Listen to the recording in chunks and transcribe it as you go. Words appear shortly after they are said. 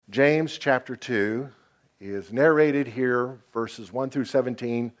James chapter 2 is narrated here, verses 1 through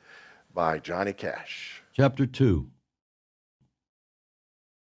 17, by Johnny Cash. Chapter 2.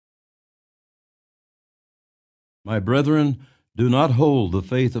 My brethren, do not hold the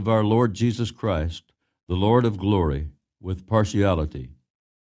faith of our Lord Jesus Christ, the Lord of glory, with partiality.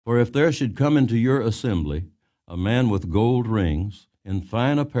 For if there should come into your assembly a man with gold rings, in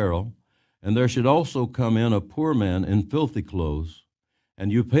fine apparel, and there should also come in a poor man in filthy clothes,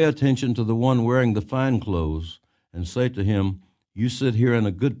 and you pay attention to the one wearing the fine clothes, and say to him, You sit here in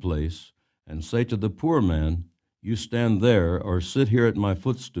a good place, and say to the poor man, You stand there, or sit here at my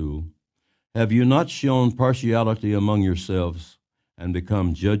footstool, have you not shown partiality among yourselves, and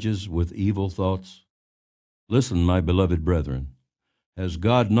become judges with evil thoughts? Listen, my beloved brethren, has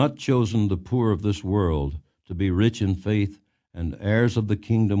God not chosen the poor of this world to be rich in faith and heirs of the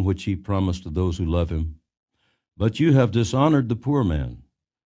kingdom which he promised to those who love him? But you have dishonored the poor man.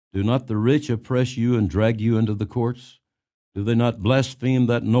 Do not the rich oppress you and drag you into the courts? Do they not blaspheme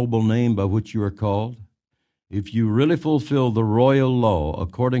that noble name by which you are called? If you really fulfill the royal law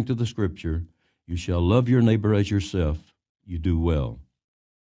according to the Scripture, you shall love your neighbor as yourself, you do well.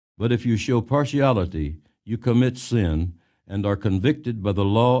 But if you show partiality, you commit sin, and are convicted by the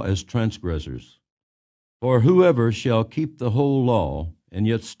law as transgressors. For whoever shall keep the whole law, and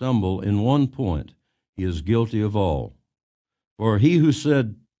yet stumble in one point, he is guilty of all. For he who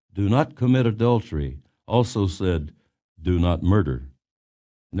said, Do not commit adultery, also said, Do not murder.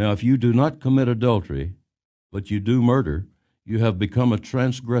 Now if you do not commit adultery, but you do murder, you have become a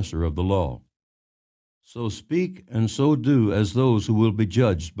transgressor of the law. So speak and so do as those who will be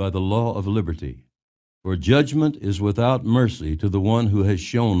judged by the law of liberty. For judgment is without mercy to the one who has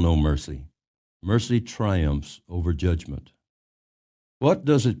shown no mercy. Mercy triumphs over judgment. What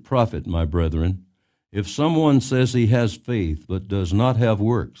does it profit, my brethren, if someone says he has faith but does not have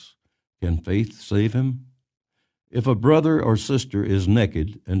works? Can faith save him? If a brother or sister is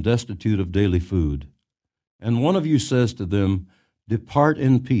naked and destitute of daily food, and one of you says to them, Depart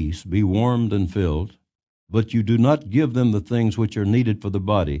in peace, be warmed and filled, but you do not give them the things which are needed for the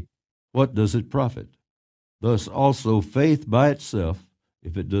body, what does it profit? Thus also faith by itself,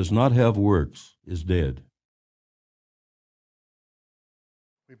 if it does not have works, is dead.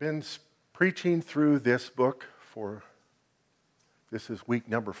 We've been preaching through this book this is week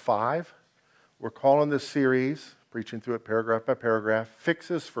number 5. We're calling this series, preaching through it paragraph by paragraph,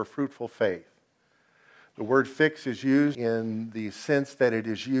 Fixes for Fruitful Faith. The word fix is used in the sense that it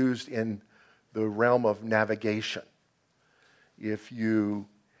is used in the realm of navigation. If you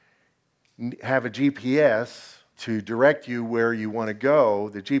have a GPS to direct you where you want to go,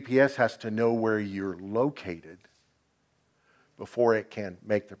 the GPS has to know where you're located before it can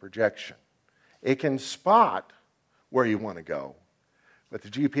make the projection. It can spot where you want to go, but the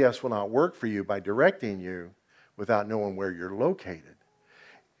GPS will not work for you by directing you without knowing where you're located.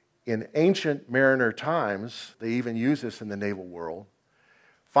 In ancient mariner times, they even use this in the naval world,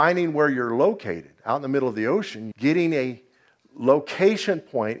 finding where you're located out in the middle of the ocean, getting a location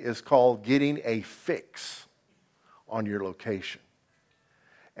point is called getting a fix on your location.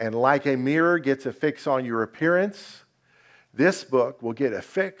 And like a mirror gets a fix on your appearance, this book will get a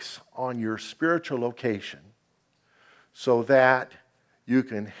fix on your spiritual location so that you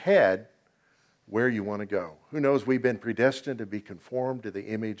can head where you want to go. Who knows, we've been predestined to be conformed to the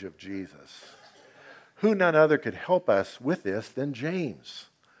image of Jesus. Who none other could help us with this than James,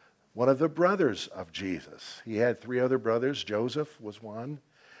 one of the brothers of Jesus. He had 3 other brothers. Joseph was one,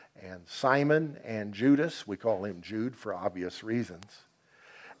 and Simon and Judas. We call him Jude for obvious reasons.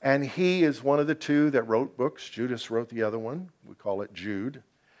 And he is one of the 2 that wrote books. Judas wrote the other one. We call it Jude.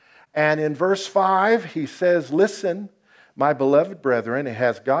 And in verse 5, he says, Listen, my beloved brethren,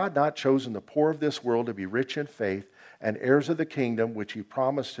 has God not chosen the poor of this world to be rich in faith and heirs of the kingdom which he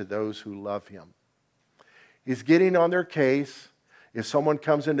promised to those who love him? He's getting on their case. If someone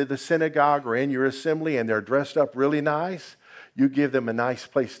comes into the synagogue or in your assembly and they're dressed up really nice, you give them a nice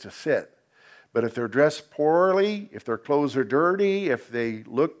place to sit. But if they're dressed poorly, if their clothes are dirty, if they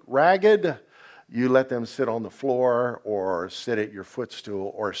look ragged, you let them sit on the floor or sit at your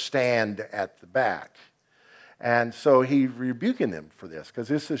footstool or stand at the back. And so he's rebuking them for this because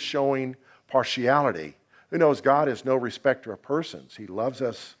this is showing partiality. Who knows, God is no respecter of persons. He loves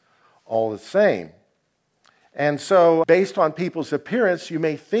us all the same. And so based on people's appearance, you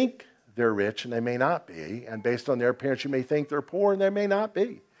may think they're rich and they may not be. And based on their appearance, you may think they're poor and they may not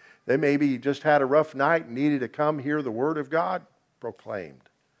be. They maybe just had a rough night and needed to come hear the word of God proclaimed.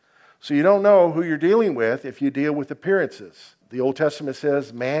 So you don't know who you're dealing with if you deal with appearances. The Old Testament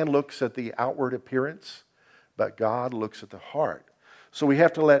says man looks at the outward appearance, but God looks at the heart. So we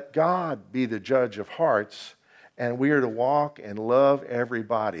have to let God be the judge of hearts, and we are to walk and love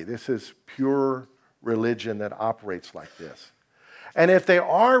everybody. This is pure religion that operates like this. And if they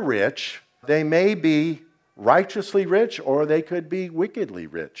are rich, they may be righteously rich or they could be wickedly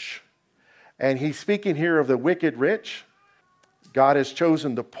rich. And he's speaking here of the wicked rich. God has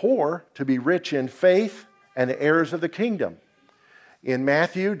chosen the poor to be rich in faith and the heirs of the kingdom. In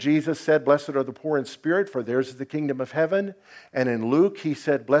Matthew, Jesus said, "Blessed are the poor in spirit, for theirs is the kingdom of heaven." And in Luke, he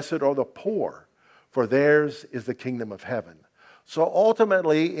said, "Blessed are the poor, for theirs is the kingdom of heaven." So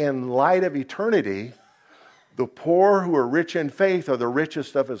ultimately, in light of eternity, the poor who are rich in faith are the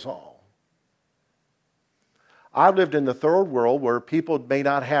richest of us all. I've lived in the third world where people may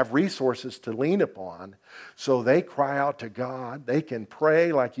not have resources to lean upon, so they cry out to God. They can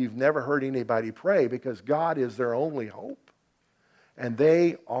pray like you've never heard anybody pray because God is their only hope. And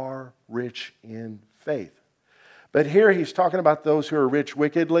they are rich in faith. But here he's talking about those who are rich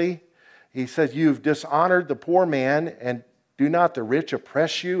wickedly. He says, "You've dishonored the poor man, and do not the rich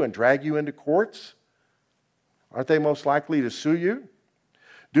oppress you and drag you into courts? Aren't they most likely to sue you?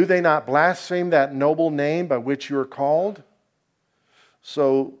 Do they not blaspheme that noble name by which you are called?"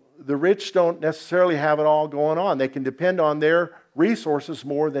 So the rich don't necessarily have it all going on. They can depend on their resources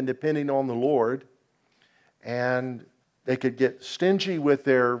more than depending on the Lord. And they could get stingy with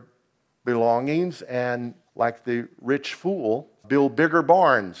their belongings and, like the rich fool, build bigger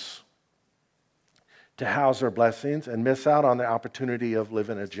barns to house their blessings and miss out on the opportunity of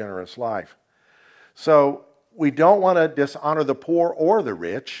living a generous life. So we don't want to dishonor the poor or the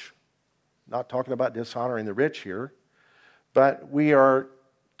rich. Not talking about dishonoring the rich here, but we are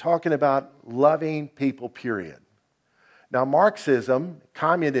talking about loving people, period. Now, Marxism,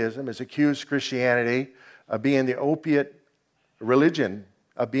 communism, has accused Christianity of being the opiate religion,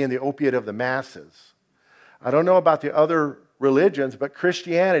 of being the opiate of the masses. I don't know about the other religions, but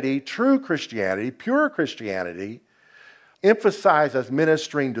Christianity, true Christianity, pure Christianity, emphasizes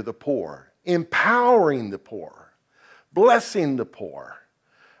ministering to the poor, empowering the poor, blessing the poor,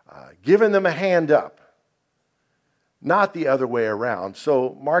 giving them a hand up, not the other way around.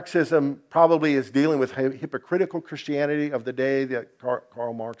 So Marxism probably is dealing with hypocritical Christianity of the day that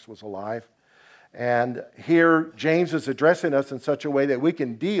Karl Marx was alive. And here, James is addressing us in such a way that we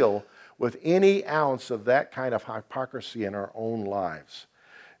can deal with any ounce of that kind of hypocrisy in our own lives.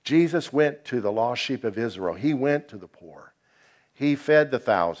 Jesus went to the lost sheep of Israel. He went to the poor. He fed the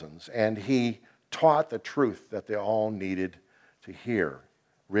thousands, and he taught the truth that they all needed to hear,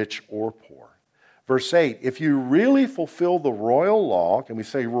 rich or poor. Verse 8, "If you really fulfill the royal law," can we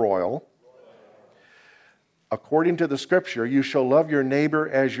say royal? "According to the scripture, you shall love your neighbor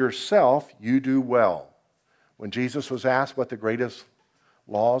as yourself, you do well." When Jesus was asked what the greatest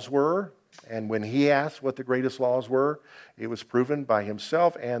laws were, and when he asked what the greatest laws were, it was proven by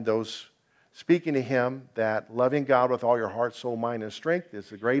himself and those speaking to him that loving God with all your heart, soul, mind, and strength is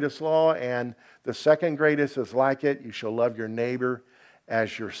the greatest law, and the second greatest is like it, you shall love your neighbor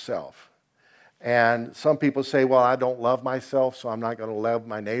as yourself. And some people say, well, I don't love myself, so I'm not going to love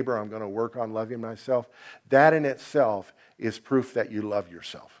my neighbor. I'm going to work on loving myself. That in itself is proof that you love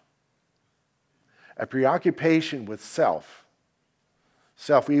yourself. A preoccupation with self.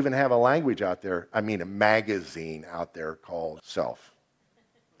 Self, we even have a language out there, a magazine out there called Self.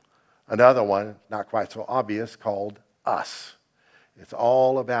 Another one, not quite so obvious, called Us. It's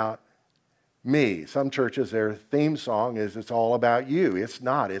all about me. Some churches, their theme song is "It's all about you." It's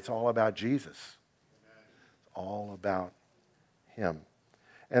not. It's all about Jesus. It's all about him.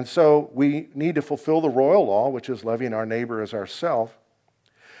 And so we need to fulfill the royal law, which is loving our neighbor as ourselves.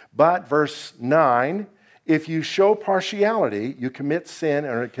 But verse 9, "If you show partiality, you commit sin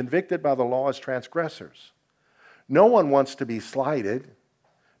and are convicted by the law as transgressors." No one wants to be slighted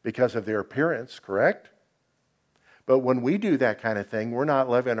because of their appearance, correct? But when we do that kind of thing, we're not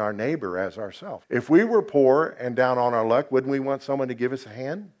loving our neighbor as ourselves. If we were poor and down on our luck, wouldn't we want someone to give us a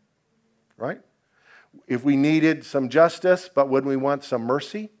hand? Right? If we needed some justice, but wouldn't we want some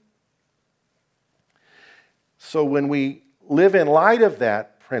mercy? So when we live in light of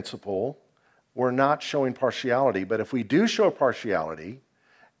that principle, we're not showing partiality. But if we do show partiality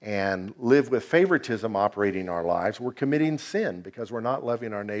and live with favoritism operating in our lives, we're committing sin because we're not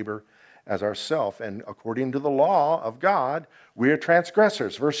loving our neighbor as ourself. And according to the law of God, we are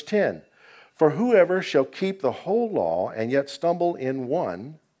transgressors. Verse 10, "For whoever shall keep the whole law and yet stumble in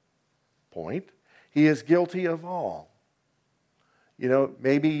one point, he is guilty of all."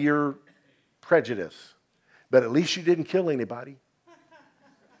 Maybe you're prejudiced, but at least you didn't kill anybody.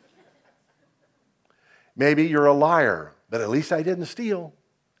 Maybe you're a liar, but at least I didn't steal.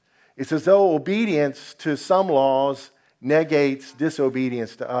 It's as though obedience to some laws negates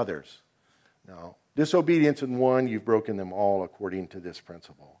disobedience to others. No. Disobedience in one, you've broken them all according to this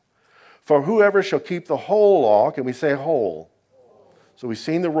principle. For whoever shall keep the whole law, can we say whole? So we've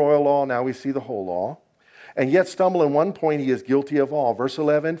seen the royal law, now we see the whole law. And yet stumble in one point, he is guilty of all. Verse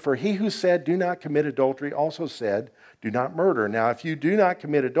 11, for he who said, do not commit adultery, also said, do not murder. Now, if you do not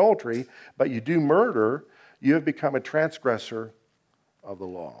commit adultery, but you do murder, you have become a transgressor of the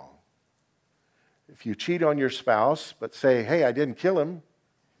law. If you cheat on your spouse, but say, hey, I didn't kill him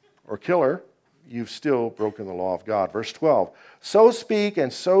or kill her, you've still broken the law of God. Verse 12, so speak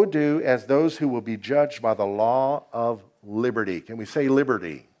and so do as those who will be judged by the law of liberty. Can we say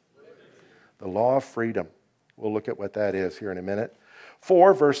liberty? The law of freedom. We'll look at what that is here in a minute.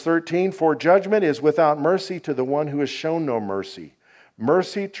 4, verse 13, for judgment is without mercy to the one who has shown no mercy.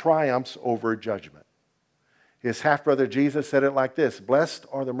 Mercy triumphs over judgment. His half-brother Jesus said it like this, blessed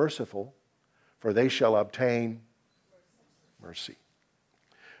are the merciful, for they shall obtain mercy.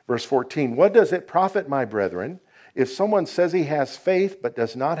 Verse 14, what does it profit, my brethren, if someone says he has faith but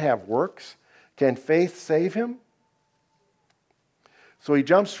does not have works? Can faith save him? So he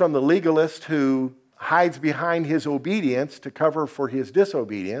jumps from the legalist who hides behind his obedience to cover for his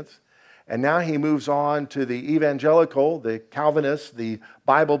disobedience, and now he moves on to the evangelical, the Calvinist, the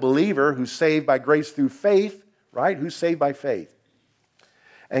Bible believer who's saved by grace through faith, right? Who's saved by faith,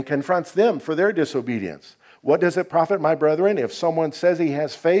 and confronts them for their disobedience. What does it profit, my brethren, if someone says he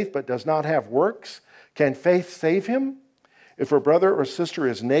has faith but does not have works? Can faith save him? If a brother or sister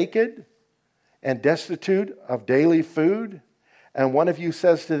is naked and destitute of daily food, and one of you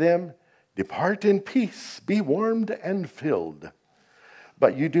says to them, depart in peace, be warmed and filled,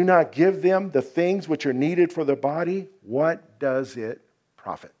 but you do not give them the things which are needed for the body, what does it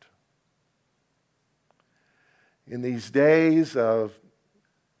profit? In these days of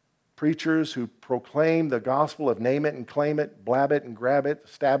preachers who proclaim the gospel of name it and claim it, blab it and grab it,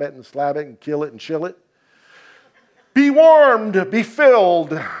 stab it and slab it and kill it and chill it, be warmed, be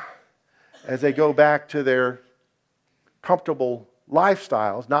filled, as they go back to their comfortable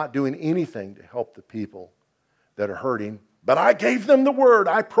lifestyles, not doing anything to help the people that are hurting. But I gave them the word.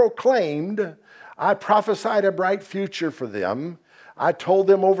 I proclaimed. I prophesied a bright future for them. I told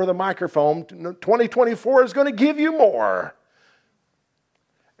them over the microphone, 2024 is going to give you more.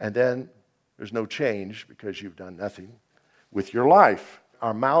 And then there's no change because you've done nothing with your life.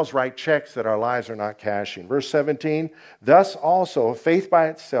 Our mouths write checks that our lives are not cashing. Verse 17, thus also faith by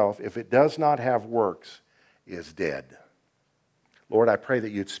itself, if it does not have works, is dead. Lord, I pray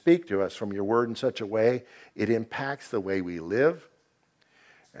that you'd speak to us from your word in such a way it impacts the way we live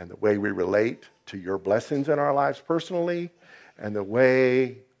and the way we relate to your blessings in our lives personally and the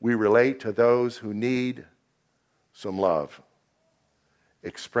way we relate to those who need some love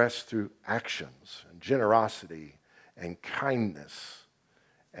expressed through actions and generosity and kindness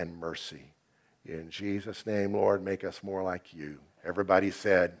and mercy. In Jesus' name, Lord, make us more like you. Everybody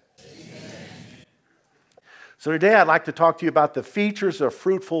said, amen. So today I'd like to talk to you about the features of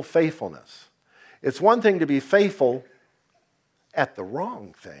fruitful faithfulness. It's one thing to be faithful at the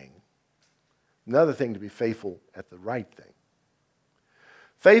wrong thing. Another thing to be faithful at the right thing.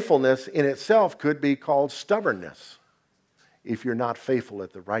 Faithfulness in itself could be called stubbornness if you're not faithful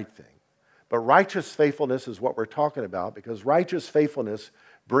at the right thing. But righteous faithfulness is what we're talking about because righteous faithfulness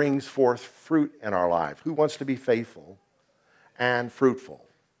brings forth fruit in our life. Who wants to be faithful and fruitful?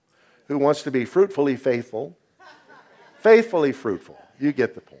 Who wants to be fruitfully faithful? Faithfully fruitful. You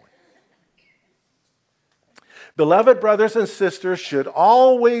get the point. Beloved brothers and sisters should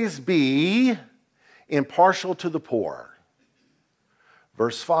always be impartial to the poor.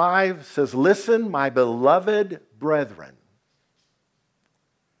 Verse 5 says, listen, my beloved brethren.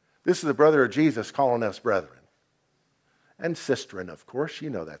 This is the brother of Jesus calling us brethren. And sisterin, of course.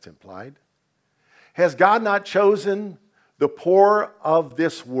 You know that's implied. Has God not chosen the poor of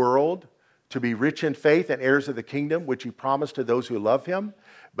this world to be rich in faith and heirs of the kingdom, which he promised to those who love him?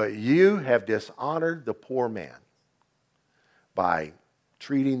 But you have dishonored the poor man by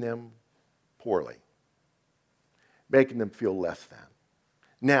treating them poorly, making them feel less than.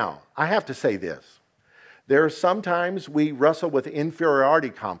 Now, I have to say this. There are sometimes we wrestle with inferiority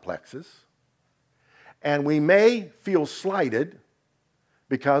complexes, and we may feel slighted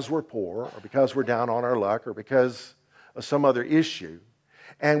because we're poor, or because we're down on our luck, or because of some other issue.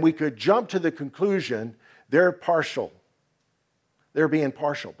 And we could jump to the conclusion they're partial. They're being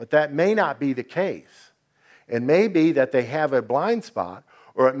partial. But that may not be the case. It may be that they have a blind spot,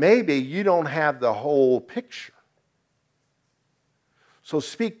 or it may be you don't have the whole picture. So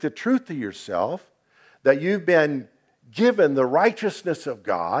speak the truth to yourself that you've been given the righteousness of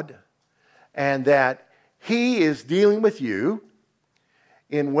God and that He is dealing with you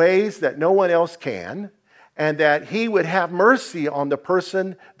in ways that no one else can, and that he would have mercy on the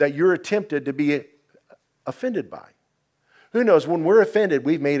person that you're tempted to be offended by. Who knows, when we're offended,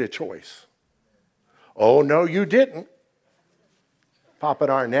 we've made a choice. Oh, no, you didn't. Popping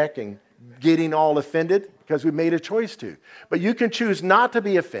our neck and getting all offended because we made a choice to. But you can choose not to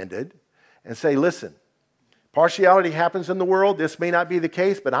be offended and say, listen, partiality happens in the world. This may not be the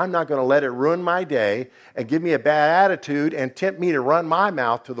case, but I'm not going to let it ruin my day and give me a bad attitude and tempt me to run my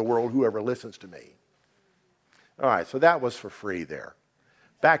mouth to the world, whoever listens to me. All right, so that was for free there.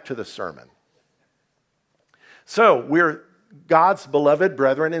 Back to the sermon. So we're God's beloved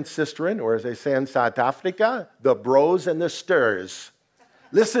brethren and sisterin, or as they say in South Africa, the bros and the stirs.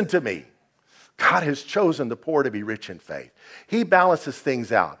 Listen to me. God has chosen the poor to be rich in faith. He balances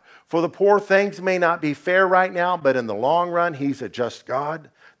things out. For the poor, things may not be fair right now, but in the long run, he's a just God.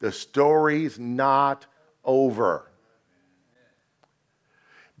 The story's not over.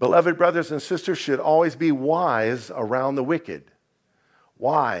 Beloved brothers and sisters should always be wise around the wicked.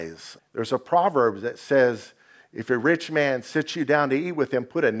 Wise. There's a proverb that says, if a rich man sits you down to eat with him,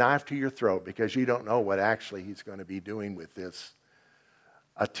 put a knife to your throat, because you don't know what actually he's going to be doing with this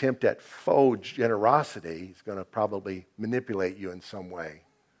attempt at faux generosity. He's going to probably manipulate you in some way.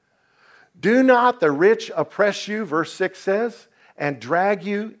 Do not the rich oppress you, verse 6 says, and drag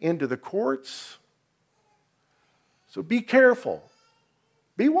you into the courts? So be careful.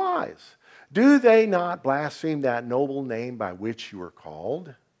 Be wise. Do they not blaspheme that noble name by which you are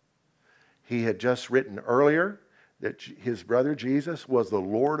called? He had just written earlier that his brother Jesus was the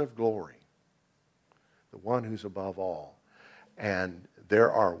Lord of glory, the one who's above all. And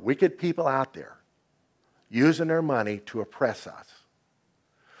there are wicked people out there using their money to oppress us.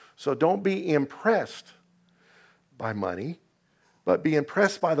 So don't be impressed by money, but be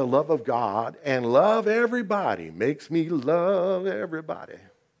impressed by the love of God and love everybody. Makes me love everybody.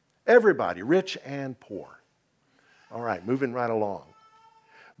 Everybody, rich and poor. All right, moving right along.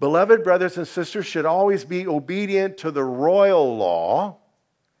 Beloved brothers and sisters should always be obedient to the royal law.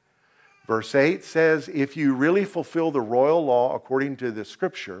 Verse 8 says, if you really fulfill the royal law according to the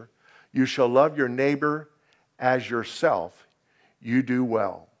scripture, you shall love your neighbor as yourself. You do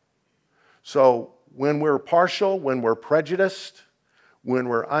well. So when we're partial, when we're prejudiced, when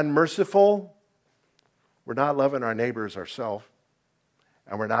we're unmerciful, we're not loving our neighbor as ourselves,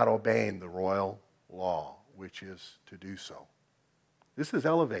 and we're not obeying the royal law, which is to do so. This is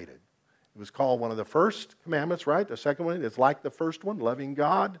elevated. It was called one of the first commandments, right? The second one is like the first one, loving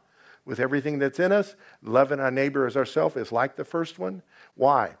God with everything that's in us. Loving our neighbor as ourselves is like the first one.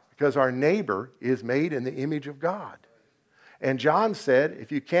 Why? Because our neighbor is made in the image of God. And John said,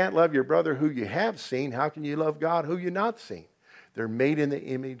 if you can't love your brother who you have seen, how can you love God who you've not seen? They're made in the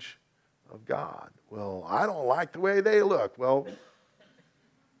image of God. Well, I don't like the way they look. Well,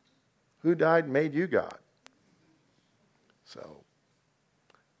 who died and made you God? So,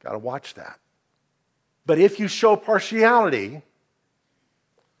 got to watch that. But if you show partiality,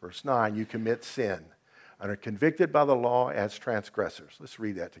 verse 9, you commit sin and are convicted by the law as transgressors. Let's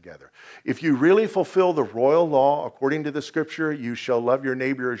read that together. If you really fulfill the royal law according to the scripture, you shall love your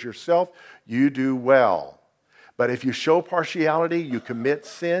neighbor as yourself, you do well. But if you show partiality, you commit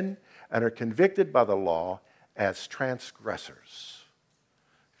sin and are convicted by the law as transgressors.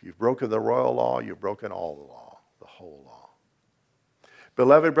 If you've broken the royal law, you've broken all the law, the whole law.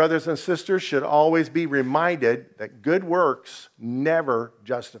 Beloved brothers and sisters should always be reminded that good works never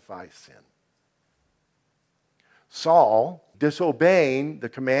justify sin. Saul, disobeying the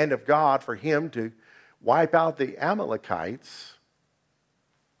command of God for him to wipe out the Amalekites,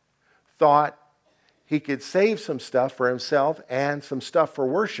 thought he could save some stuff for himself and some stuff for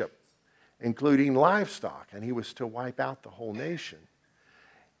worship, including livestock, and he was to wipe out the whole nation.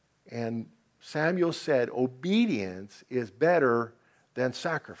 And Samuel said, obedience is better than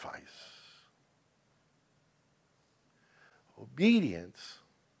sacrifice. Obedience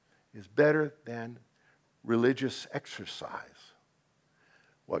is better than religious exercise.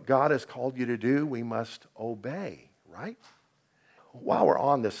 What God has called you to do, we must obey, right? While we're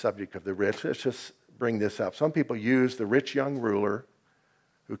on this subject of the rich, let's just bring this up. Some people use the rich young ruler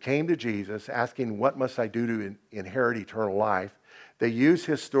who came to Jesus asking, what must I do to inherit eternal life? They use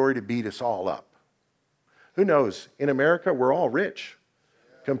his story to beat us all up. Who knows? In America, we're all rich.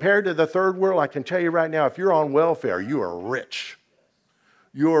 Compared to the third world, I can tell you right now, if you're on welfare, you are rich.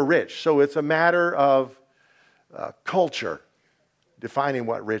 You are rich. So it's a matter of culture defining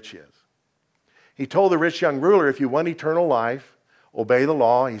what rich is. He told the rich young ruler, if you want eternal life, obey the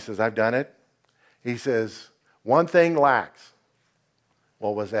law. He says, I've done it. He says, one thing lacks.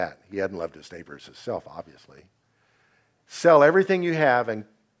 What was that? He hadn't loved his neighbor as himself, obviously. Sell everything you have and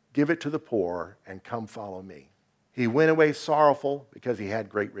give it to the poor and come follow me. He went away sorrowful because he had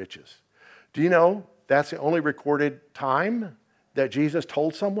great riches. Do you know that's the only recorded time that Jesus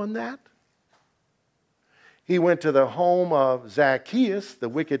told someone that? He went to the home of Zacchaeus, the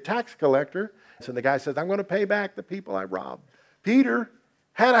wicked tax collector, and the guy says, I'm going to pay back the people I robbed. Peter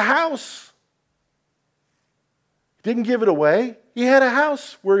had a house. Didn't give it away. He had a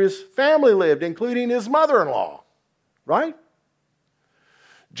house where his family lived, including his mother-in-law, right?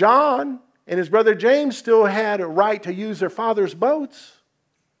 John and his brother James still had a right to use their father's boats.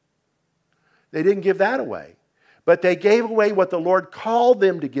 They didn't give that away. But they gave away what the Lord called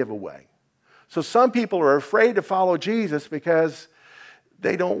them to give away. So some people are afraid to follow Jesus because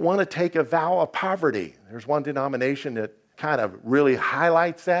they don't want to take a vow of poverty. There's one denomination that kind of really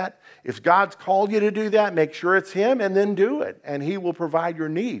highlights that. If God's called you to do that, make sure it's Him and then do it. And He will provide your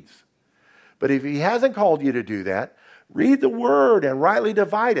needs. But if He hasn't called you to do that, read the Word and rightly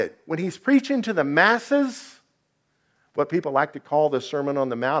divide it. When He's preaching to the masses, what people like to call the Sermon on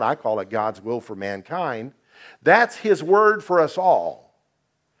the Mount, I call it God's will for mankind. That's His word for us all.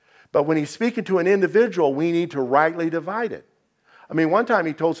 But when He's speaking to an individual, we need to rightly divide it. I mean, one time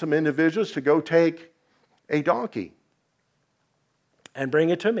He told some individuals to go take a donkey and bring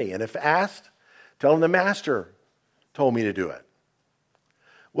it to me. And if asked, tell them the master told me to do it.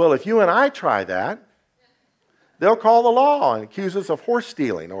 Well, if you and I try that, they'll call the law and accuse us of horse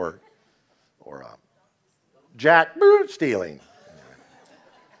stealing or jackboot stealing.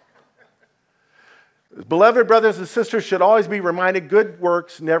 Beloved brothers and sisters should always be reminded good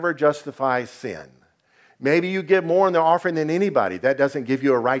works never justify sin. Maybe you give more in the offering than anybody. That doesn't give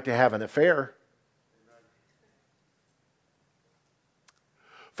you a right to have an affair.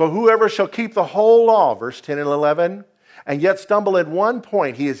 For whoever shall keep the whole law, verse 10 and 11, and yet stumble in one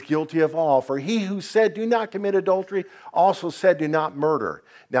point, he is guilty of all. For he who said, do not commit adultery, also said, do not murder.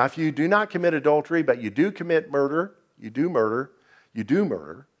 Now, if you do not commit adultery, but you do commit murder,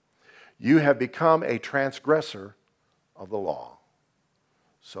 you have become a transgressor of the law.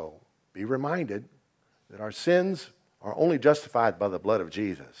 So be reminded that our sins are only justified by the blood of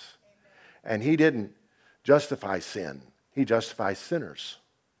Jesus. And He didn't justify sin. He justifies sinners.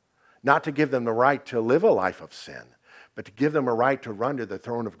 Not to give them the right to live a life of sin, but to give them a right to run to the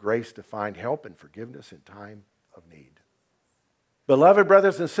throne of grace to find help and forgiveness in time of need. Beloved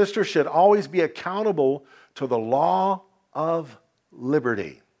brothers and sisters should always be accountable to the law of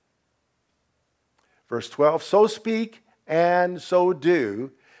liberty. Verse 12, so speak and so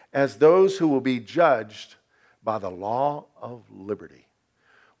do as those who will be judged by the law of liberty.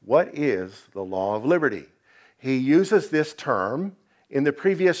 What is the law of liberty? He uses this term in the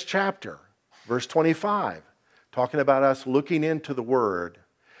previous chapter, verse 25, talking about us looking into the Word.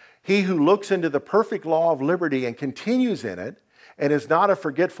 He who looks into the perfect law of liberty and continues in it, and is not a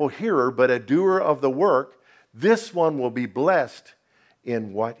forgetful hearer, but a doer of the work, this one will be blessed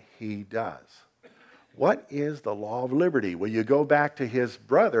in what he does. What is the law of liberty? Well, you go back to His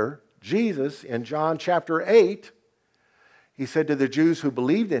brother, Jesus, in John chapter 8. He said to the Jews who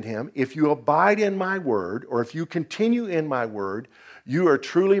believed in Him, if you abide in my word, or if you continue in my word, you are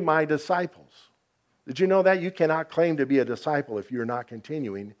truly my disciples. Did you know that? You cannot claim to be a disciple if you're not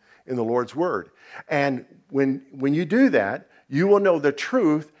continuing in the Lord's word. And when you do that, you will know the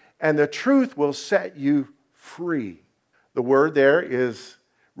truth, and the truth will set you free. The word there is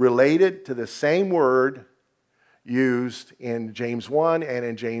related to the same word used in James 1 and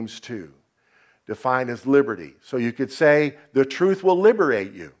in James 2, defined as liberty. So you could say, the truth will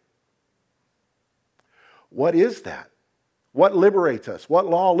liberate you. What is that? What liberates us? What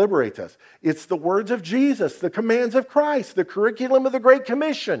law liberates us? It's the words of Jesus, the commands of Christ, the curriculum of the Great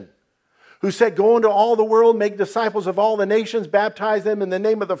Commission, who said, go into all the world, make disciples of all the nations, baptize them in the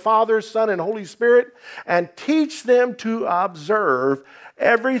name of the Father, Son, and Holy Spirit, and teach them to observe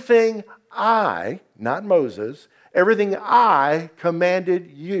everything I, not Moses, everything I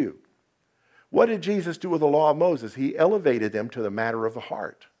commanded you. What did Jesus do with the law of Moses? He elevated them to the matter of the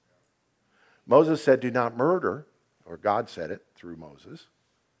heart. Moses said, do not murder, or God said it through Moses.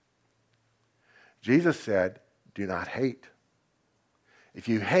 Jesus said, do not hate. If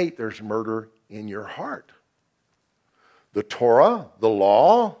you hate, there's murder in your heart. The Torah, the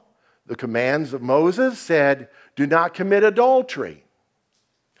law, the commands of Moses said, do not commit adultery.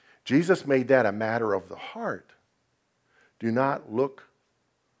 Jesus made that a matter of the heart. Do not look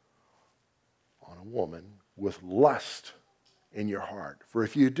on a woman with lust in your heart. For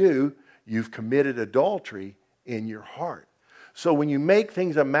if you do, you've committed adultery in your heart. So when you make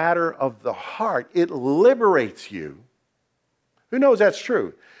things a matter of the heart, it liberates you Who knows that's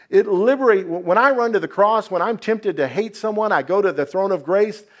true? It liberates. When I run to the cross, when I'm tempted to hate someone, I go to the throne of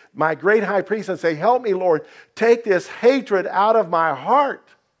grace, my great high priest, and say, help me, Lord, take this hatred out of my heart.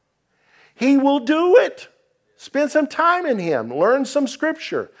 He will do it. Spend some time in Him. Learn some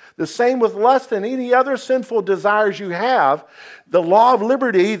scripture. The same with lust and any other sinful desires you have. The law of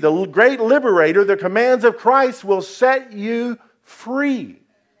liberty, the great liberator, the commands of Christ will set you free.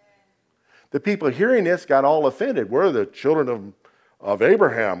 The people hearing this got all offended. We're the children of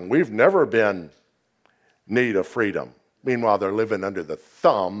Abraham. We've never been in need of freedom. Meanwhile, they're living under the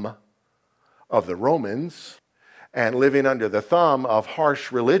thumb of the Romans and living under the thumb of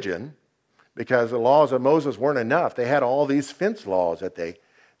harsh religion, because the laws of Moses weren't enough. They had all these fence laws that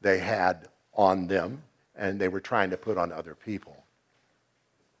they had on them, and they were trying to put on other people.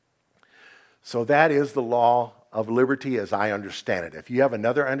 So that is the law of liberty as I understand it. If you have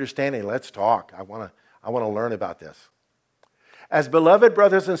another understanding, let's talk. I want to learn about this. As beloved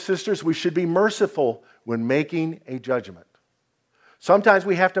brothers and sisters, we should be merciful when making a judgment. Sometimes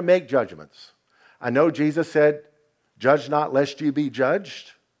we have to make judgments. I know Jesus said, judge not lest you be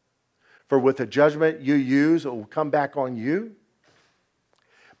judged. For with the judgment you use, it will come back on you.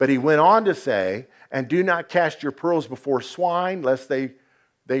 But he went on to say, and do not cast your pearls before swine, lest they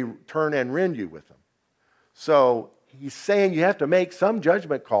turn and rend you with them. So he's saying you have to make some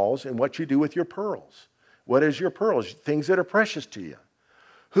judgment calls in what you do with your pearls. What is your pearls? Things that are precious to you.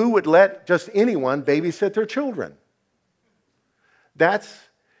 Who would let just anyone babysit their children? That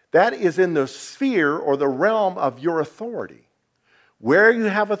is in the sphere or the realm of your authority. Where you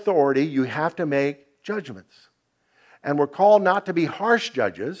have authority, you have to make judgments. And we're called not to be harsh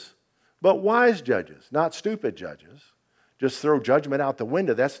judges, but wise judges, not stupid judges. Just throw judgment out the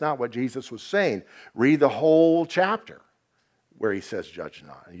window. That's not what Jesus was saying. Read the whole chapter where he says judge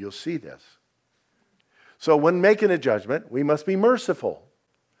not, and you'll see this. So when making a judgment, we must be merciful.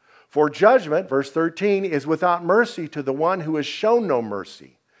 For judgment, verse 13, is without mercy to the one who has shown no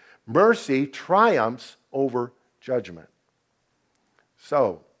mercy. Mercy triumphs over judgment.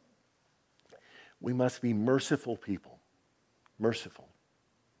 So, we must be merciful people. Merciful.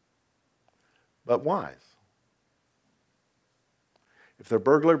 But wise. If the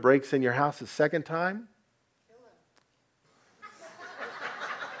burglar breaks in your house a second time,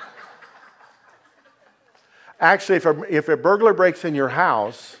 actually, if a burglar breaks in your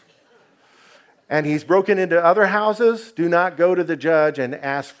house and he's broken into other houses, do not go to the judge and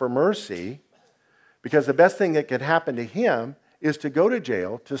ask for mercy, because the best thing that could happen to him is to go to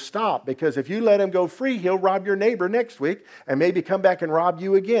jail, to stop, because if you let him go free, he'll rob your neighbor next week and maybe come back and rob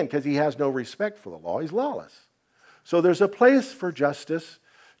you again because he has no respect for the law. He's lawless. So there's a place for justice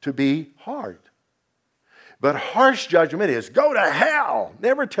to be hard. But harsh judgment is go to hell.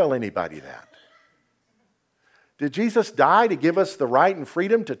 Never tell anybody that. Did Jesus die to give us the right and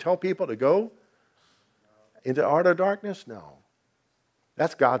freedom to tell people to go into outer darkness? No.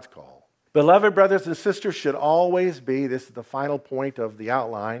 That's God's call. Beloved brothers and sisters should always be, this is the final point of the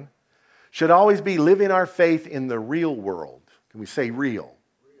outline, should always be living our faith in the real world. Can we say real?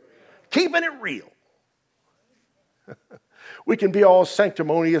 Keeping it real. We can be all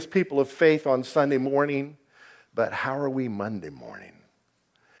sanctimonious people of faith on Sunday morning, but how are we Monday morning?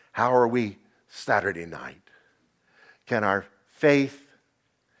 How are we Saturday night? Can our faith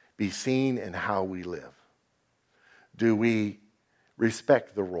be seen in how we live? Do we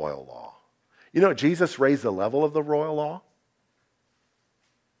respect the royal law? You know, Jesus raised the level of the royal law.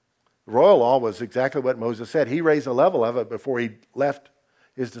 The royal law was exactly what Moses said. He raised the level of it before he left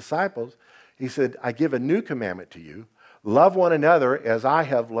his disciples. He said, I give a new commandment to you. Love one another as I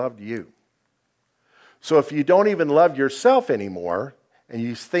have loved you. So if you don't even love yourself anymore, and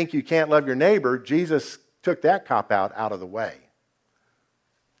you think you can't love your neighbor, Jesus took that cop-out out of the way.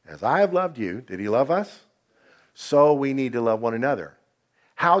 As I have loved you, did he love us? So we need to love one another.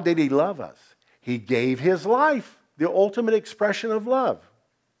 How did he love us? He gave his life, the ultimate expression of love.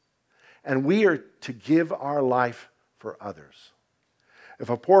 And we are to give our life for others. If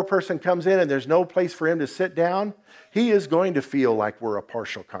a poor person comes in and there's no place for him to sit down, he is going to feel like we're a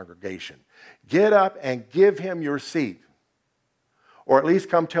partial congregation. Get up and give him your seat. Or at least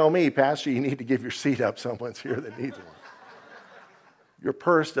come tell me, Pastor, you need to give your seat up. Someone's here that needs one. Your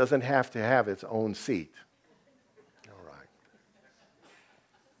purse doesn't have to have its own seat. All right.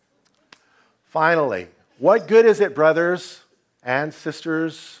 Finally, what good is it, brothers and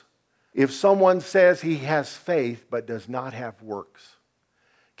sisters, if someone says he has faith but does not have works?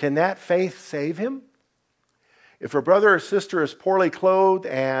 Can that faith save him? If a brother or sister is poorly clothed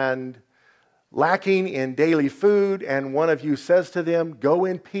and lacking in daily food, and one of you says to them, go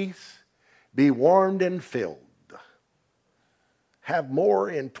in peace, be warmed and filled. have more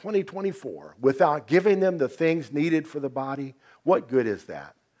in 2024 without giving them the things needed for the body, what good is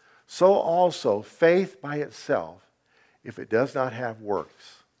that? So also, faith by itself, if it does not have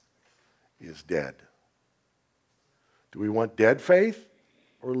works, is dead. Do we want dead faith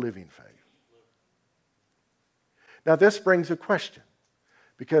or living faith? Now this brings a question,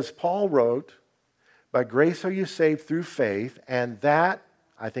 because Paul wrote, by grace are you saved through faith, and that,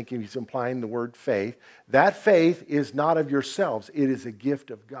 I think he's implying the word faith, that faith is not of yourselves, it is a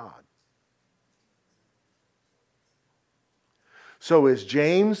gift of God. So is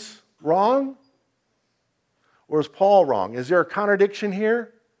James wrong? Or is Paul wrong? Is there a contradiction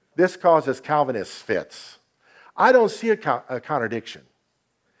here? This causes Calvinist fits. I don't see a contradiction.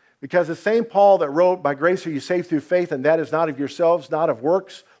 Because the same Paul that wrote, by grace are you saved through faith, and that is not of yourselves, not of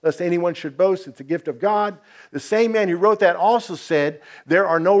works, lest anyone should boast, it's a gift of God. The same man who wrote that also said, there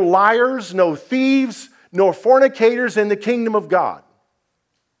are no liars, no thieves, no fornicators in the kingdom of God.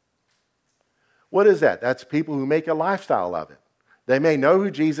 What is that? That's people who make a lifestyle of it. They may know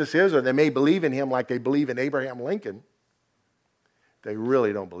who Jesus is, or they may believe in him like they believe in Abraham Lincoln. They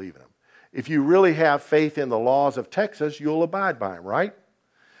really don't believe in him. If you really have faith in the laws of Texas, you'll abide by them, right?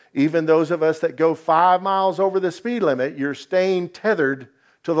 Even those of us that go 5 miles over the speed limit, you're staying tethered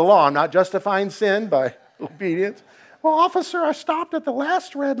to the law. I'm not justifying sin by obedience. Well, officer, I stopped at the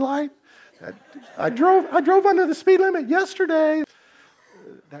last red light. I drove under the speed limit yesterday.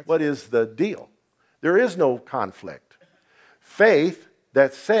 What is the deal? There is no conflict. Faith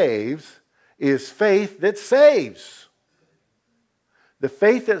that saves is faith that saves. The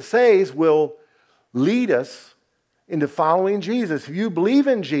faith that saves will lead us into following Jesus. If you believe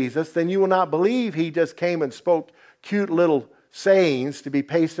in Jesus, then you will not believe he just came and spoke cute little sayings to be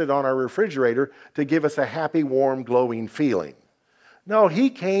pasted on our refrigerator to give us a happy, warm, glowing feeling. No, he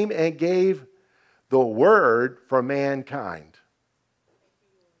came and gave the word for mankind,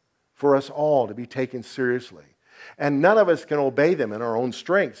 for us all to be taken seriously. And none of us can obey them in our own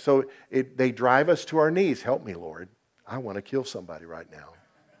strength. So they drive us to our knees. Help me, Lord. I want to kill somebody right now.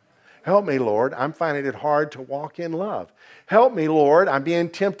 Help me, Lord. I'm finding it hard to walk in love. Help me, Lord. I'm being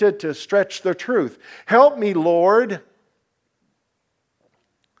tempted to stretch the truth. Help me, Lord.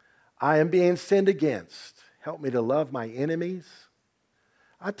 I am being sinned against. Help me to love my enemies.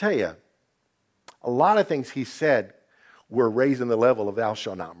 I tell you, a lot of things he said were raising the level of thou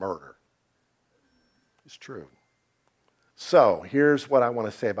shalt not murder. It's true. So, here's what I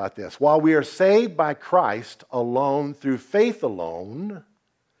want to say about this. While we are saved by Christ alone through faith alone,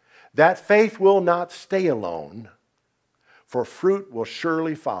 that faith will not stay alone, for fruit will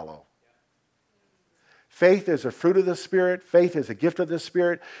surely follow. Faith is a fruit of the Spirit. Faith is a gift of the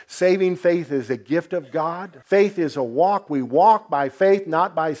Spirit. Saving faith is a gift of God. Faith is a walk. We walk by faith,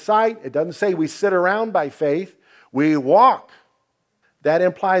 not by sight. It doesn't say we sit around by faith. We walk. That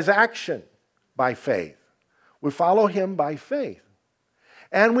implies action by faith. We follow him by faith.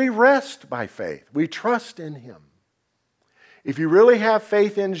 And we rest by faith. We trust in him. If you really have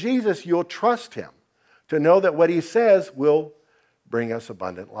faith in Jesus, you'll trust him to know that what he says will bring us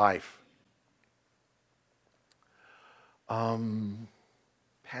abundant life.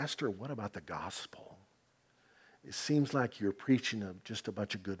 Pastor, what about the gospel? It seems like you're preaching just a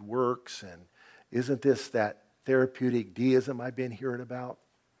bunch of good works, and isn't this that therapeutic deism I've been hearing about?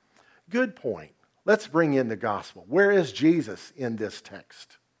 Good point. Let's bring in the gospel. Where is Jesus in this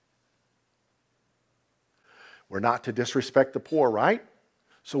text? We're not to disrespect the poor, right?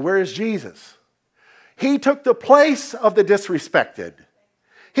 So where is Jesus? He took the place of the disrespected.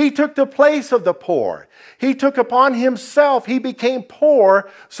 He took the place of the poor. He took upon himself, he became poor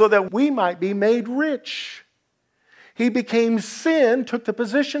so that we might be made rich. He became sin, took the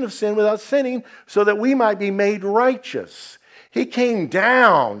position of sin without sinning so that we might be made righteous. He came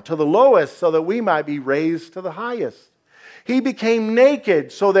down to the lowest so that we might be raised to the highest. He became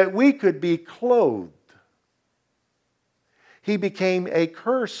naked so that we could be clothed. He became a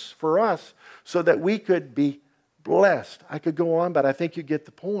curse for us so that we could be blessed. I could go on, but I think you get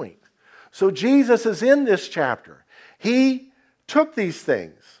the point. So Jesus is in this chapter. He took these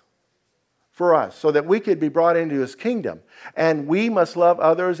things for us so that we could be brought into his kingdom. And we must love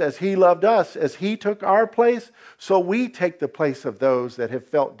others as he loved us, as he took our place, so we take the place of those that have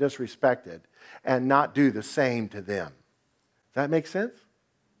felt disrespected and not do the same to them. Does that make sense?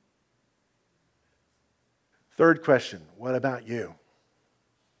 Third question, what about you?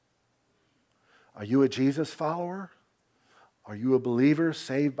 Are you a Jesus follower? Are you a believer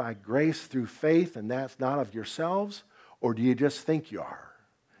saved by grace through faith and that's not of yourselves? Or do you just think you are?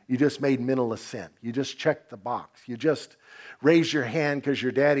 You just made mental assent. You just checked the box. You just raised your hand because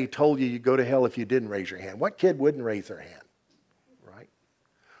your daddy told you you'd go to hell if you didn't raise your hand. What kid wouldn't raise their hand?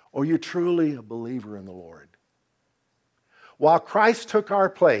 Are you truly a believer in the Lord? While Christ took our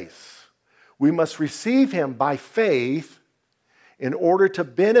place, we must receive him by faith in order to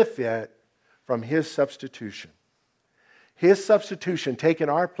benefit from his substitution. His substitution, taking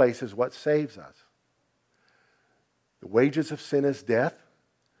our place, is what saves us. The wages of sin is death.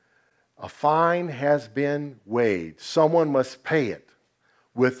 A fine has been weighed. Someone must pay it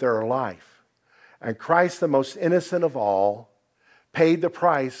with their life. And Christ, the most innocent of all, paid the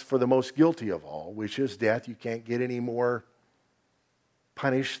price for the most guilty of all, which is death. You can't get any more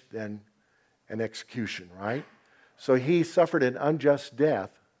punished than an execution, right? So he suffered an unjust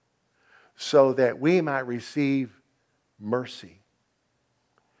death so that we might receive mercy.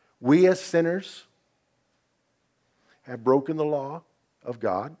 We as sinners have broken the law of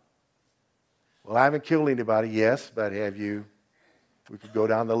God. Well, I haven't killed anybody, yes, but have you? We could go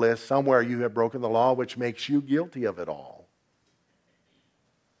down the list. Somewhere you have broken the law, which makes you guilty of it all.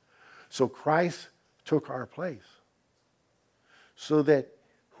 So Christ took our place so that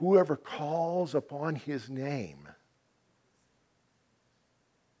whoever calls upon his name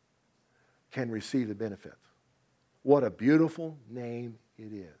can receive the benefits. What a beautiful name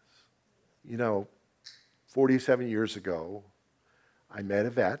it is. You know, 47 years ago, I met a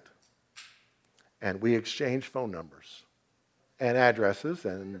vet, and we exchanged phone numbers and addresses,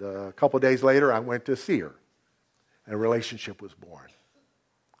 and a couple of days later, I went to see her, and a relationship was born.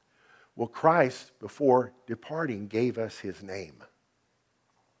 Well, Christ, before departing, gave us his name.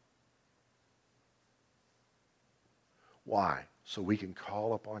 Why? So we can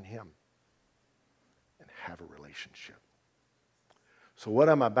call upon him and have a relationship. So what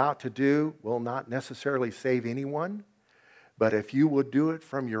I'm about to do will not necessarily save anyone, but if you will do it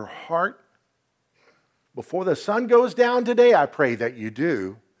from your heart, before the sun goes down today, I pray that you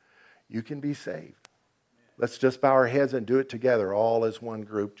do, you can be saved. Let's just bow our heads and do it together, all as one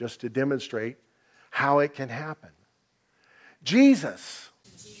group, just to demonstrate how it can happen. Jesus,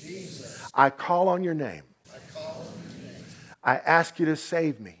 I call on your name. I ask you to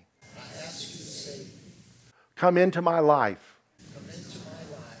save me. Come into my life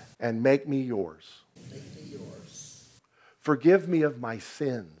and make me yours. Forgive me of my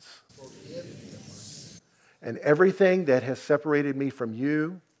sins and everything that has separated me from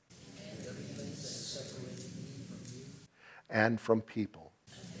you and from people.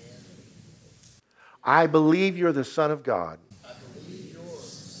 I believe you're the Son of God.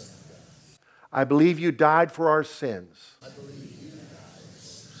 I believe you died for our sins.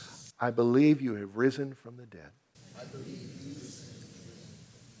 I believe you have risen from the dead.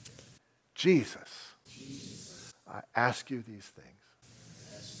 Jesus, I ask you these things.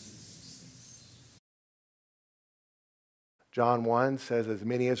 John 1 says, as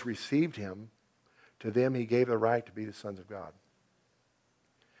many as received him, to them he gave the right to be the sons of God.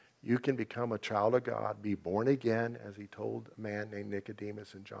 You can become a child of God, be born again, as he told a man named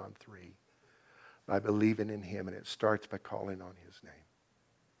Nicodemus in John 3, by believing in him, and it starts by calling on his name.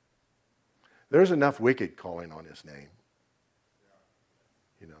 There's enough wicked calling on his name.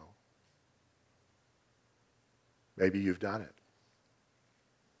 You know. Maybe you've done it.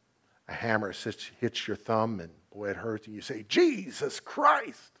 A hammer hits your thumb and boy, it hurts, and you say, Jesus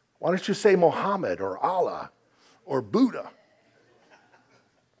Christ. Why don't you say Muhammad or Allah or Buddha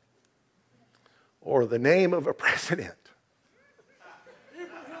or the name of a president?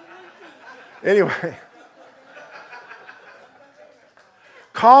 Anyway,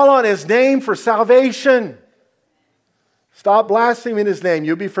 call on his name for salvation. Stop blaspheming his name.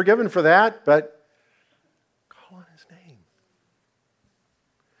 You'll be forgiven for that, but call on his name.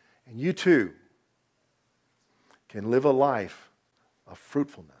 And you too can live a life of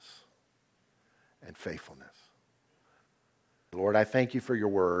fruitfulness and faithfulness. Lord, I thank you for your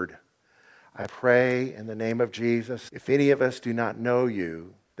word. I pray in the name of Jesus, if any of us do not know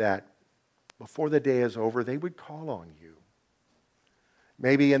you, that before the day is over, they would call on you.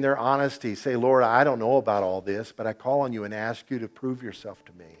 Maybe in their honesty, say, Lord, I don't know about all this, but I call on you and ask you to prove yourself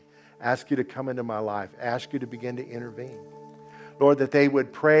to me. Ask you to come into my life. Ask you to begin to intervene. Lord, that they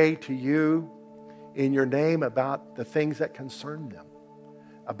would pray to you in your name about the things that concern them,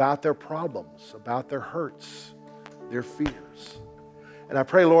 about their problems, about their hurts, their fears. And I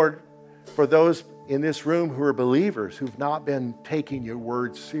pray, Lord, for those in this room who are believers who've not been taking your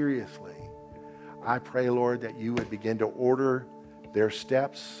word seriously, I pray, Lord, that you would begin to order their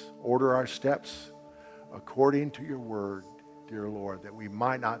steps, order our steps according to your word, dear Lord, that we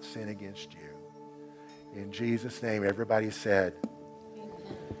might not sin against you. In Jesus' name, everybody said,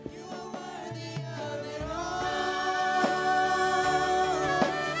 You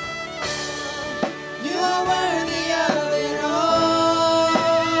are worthy of it all.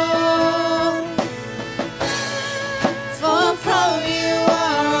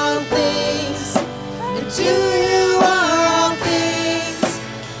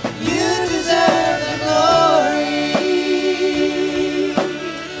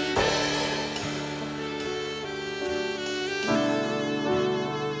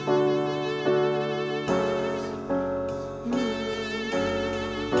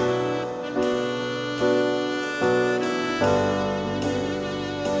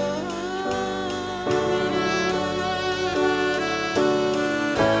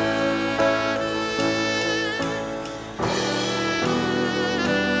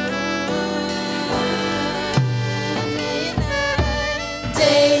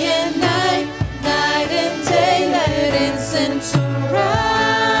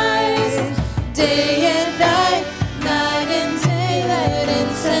 day and night, night and day, let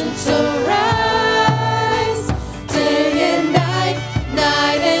incense arise. Day and night,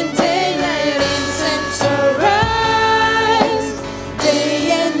 night and day, let incense arise.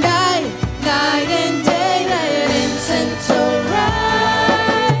 Day and night, night and day, let incense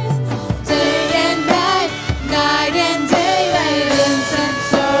arise. Day and night, night and day, let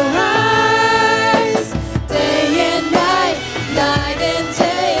incense arise. Day and night, night and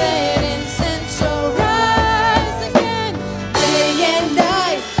day, let incense arise again. Day and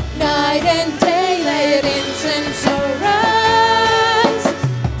night, night and day, let incense arise.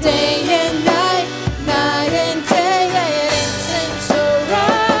 Day and night, night and day, let incense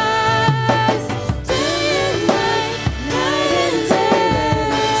arise. Day and night, night and day,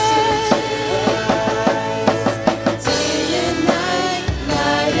 let incense arise. Day and night,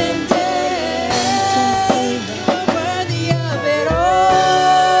 night and day. You are worthy of it all.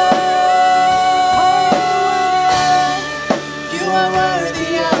 You are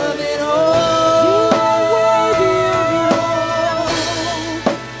worthy of it all.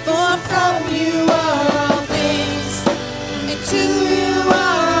 For from you are all things, and to you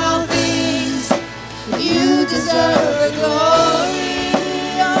are all things. You deserve the glory.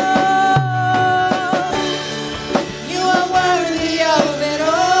 Oh, you are worthy of it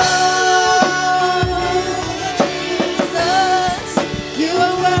all. Jesus, you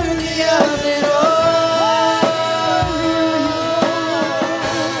are worthy of it all.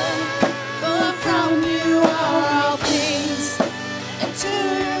 For from you are all things, and to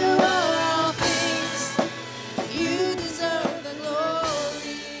you are all things. You deserve the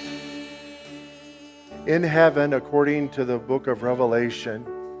glory. In heaven, according to the book of Revelation,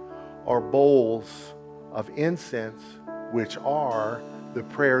 are bowls of incense, which are the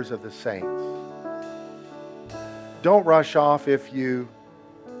prayers of the saints. Don't rush off if you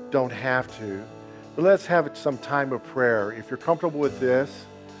don't have to, but let's have some time of prayer. If you're comfortable with this,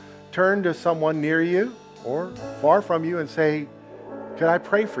 turn to someone near you or far from you and say, "Could I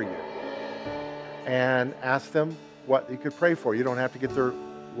pray for you?" And ask them what you could pray for. You don't have to get their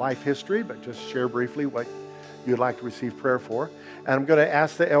life history, but just share briefly what you'd like to receive prayer for. And I'm going to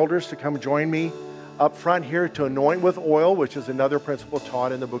ask the elders to come join me up front here to anoint with oil, which is another principle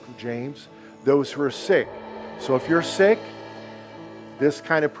taught in the book of James, those who are sick. So if you're sick, this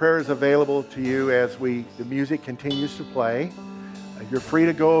kind of prayer is available to you as the music continues to play. You're free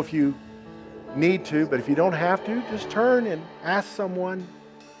to go if you need to, but if you don't have to, just turn and ask someone,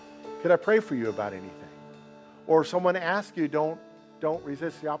 "Could I pray for you about anything?" Or if someone asks you, don't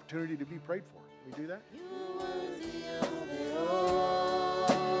resist the opportunity to be prayed for. Can we do that?